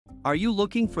Are you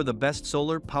looking for the best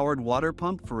solar-powered water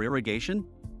pump for irrigation?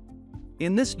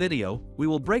 In this video, we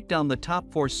will break down the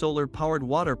top 4 solar-powered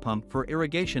water pump for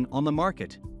irrigation on the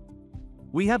market.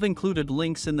 We have included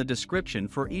links in the description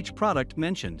for each product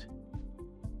mentioned.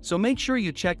 So make sure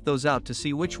you check those out to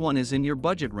see which one is in your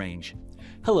budget range.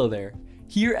 Hello there.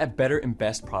 Here at Better and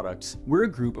Best Products, we're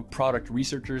a group of product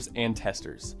researchers and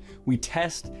testers. We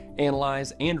test,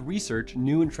 analyze, and research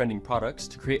new and trending products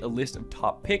to create a list of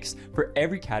top picks for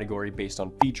every category based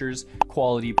on features,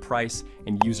 quality, price,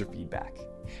 and user feedback.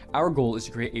 Our goal is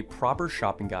to create a proper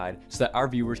shopping guide so that our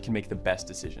viewers can make the best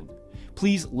decision.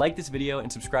 Please like this video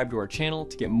and subscribe to our channel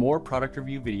to get more product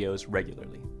review videos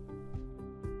regularly.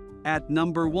 At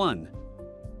number 1.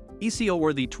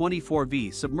 Eco-worthy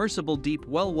 24V Submersible Deep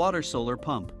Well Water Solar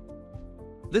Pump.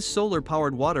 This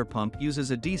solar-powered water pump uses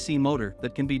a DC motor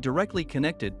that can be directly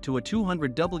connected to a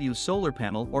 200W solar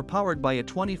panel or powered by a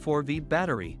 24V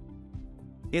battery.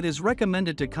 It is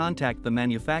recommended to contact the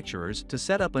manufacturers to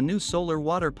set up a new solar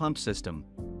water pump system.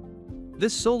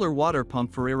 This solar water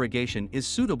pump for irrigation is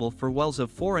suitable for wells of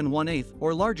 4 1/8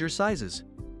 or larger sizes.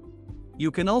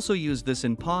 You can also use this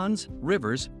in ponds,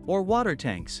 rivers, or water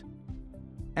tanks.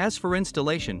 As for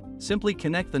installation, simply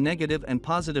connect the negative and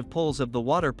positive poles of the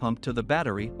water pump to the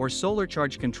battery or solar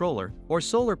charge controller or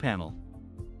solar panel.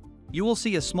 You will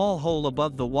see a small hole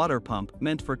above the water pump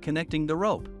meant for connecting the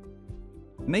rope.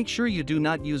 Make sure you do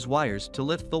not use wires to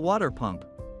lift the water pump.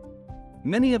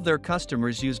 Many of their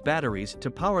customers use batteries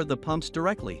to power the pumps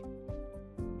directly.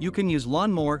 You can use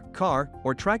lawnmower, car,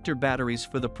 or tractor batteries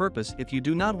for the purpose if you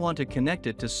do not want to connect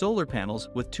it to solar panels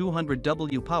with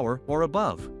 200W power or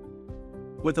above.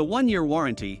 With a 1-year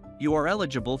warranty, you are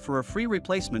eligible for a free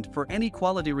replacement for any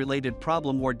quality-related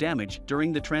problem or damage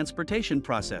during the transportation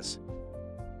process.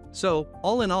 So,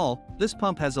 all in all, this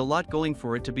pump has a lot going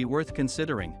for it to be worth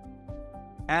considering.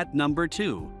 At number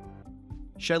 2.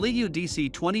 SHYLIYU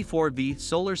DC 24V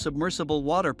Solar Submersible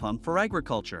Water Pump for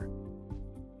Agriculture.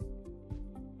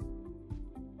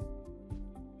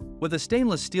 With a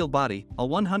stainless steel body, a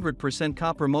 100%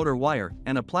 copper motor wire,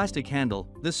 and a plastic handle,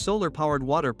 this solar-powered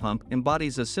water pump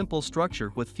embodies a simple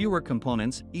structure with fewer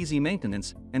components, easy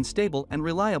maintenance, and stable and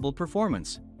reliable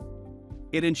performance.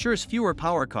 It ensures fewer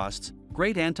power costs,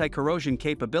 great anti-corrosion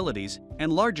capabilities,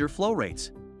 and larger flow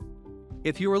rates.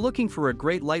 If you are looking for a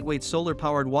great lightweight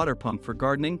solar-powered water pump for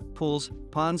gardening, pools,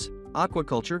 ponds,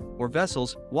 aquaculture, or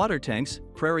vessels, water tanks,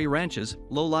 prairie ranches,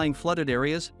 low-lying flooded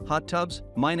areas, hot tubs,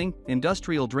 mining,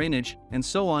 industrial drainage, and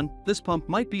so on, this pump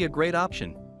might be a great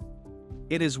option.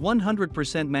 It is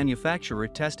 100% manufacturer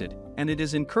tested, and it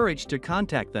is encouraged to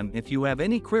contact them if you have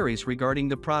any queries regarding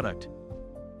the product.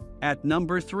 At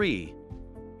number 3.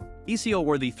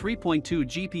 Eco-worthy 3.2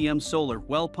 GPM Solar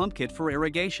Well Pump Kit for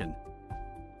Irrigation.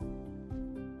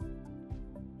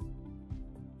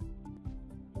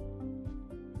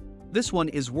 This one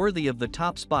is worthy of the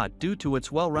top spot due to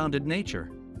its well-rounded nature.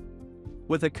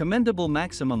 With a commendable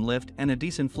maximum lift and a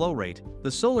decent flow rate,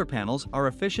 the solar panels are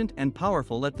efficient and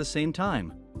powerful at the same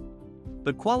time.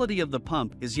 The quality of the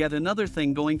pump is yet another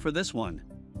thing going for this one.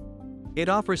 It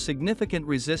offers significant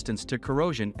resistance to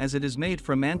corrosion as it is made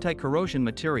from anti-corrosion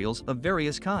materials of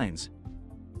various kinds.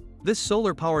 This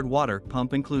solar-powered water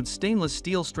pump includes stainless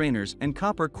steel strainers and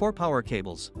copper core power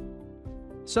cables.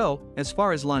 So, as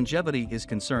far as longevity is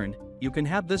concerned, you can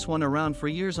have this one around for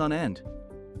years on end.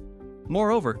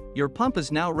 Moreover, your pump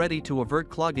is now ready to avert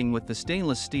clogging with the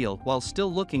stainless steel while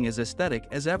still looking as aesthetic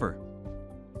as ever.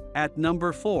 At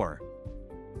number 4.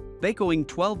 BACOENG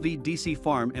 12V DC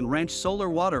Farm and Ranch Solar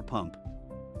Water Pump.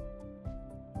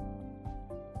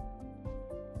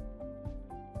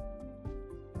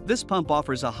 This pump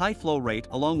offers a high flow rate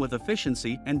along with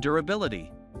efficiency and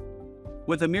durability.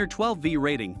 With a mere 12V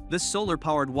rating, this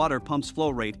solar-powered water pump's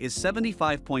flow rate is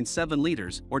 75.7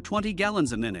 liters or 20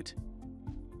 gallons a minute.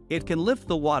 It can lift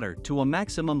the water to a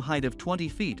maximum height of 20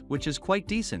 feet, which is quite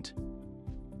decent.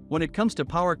 When it comes to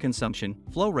power consumption,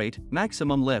 flow rate,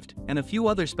 maximum lift, and a few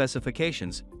other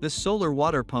specifications, this solar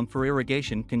water pump for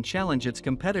irrigation can challenge its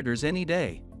competitors any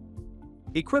day.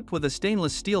 Equipped with a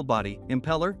stainless steel body,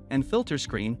 impeller, and filter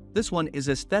screen, this one is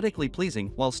aesthetically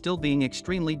pleasing while still being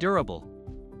extremely durable.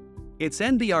 Its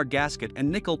NBR gasket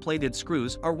and nickel-plated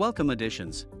screws are welcome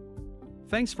additions.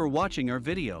 Thanks for watching our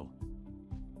video.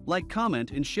 Like, comment,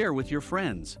 and share with your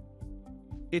friends.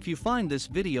 If you find this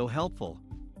video helpful,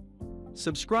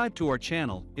 subscribe to our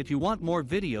channel if you want more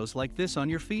videos like this on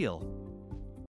your feed.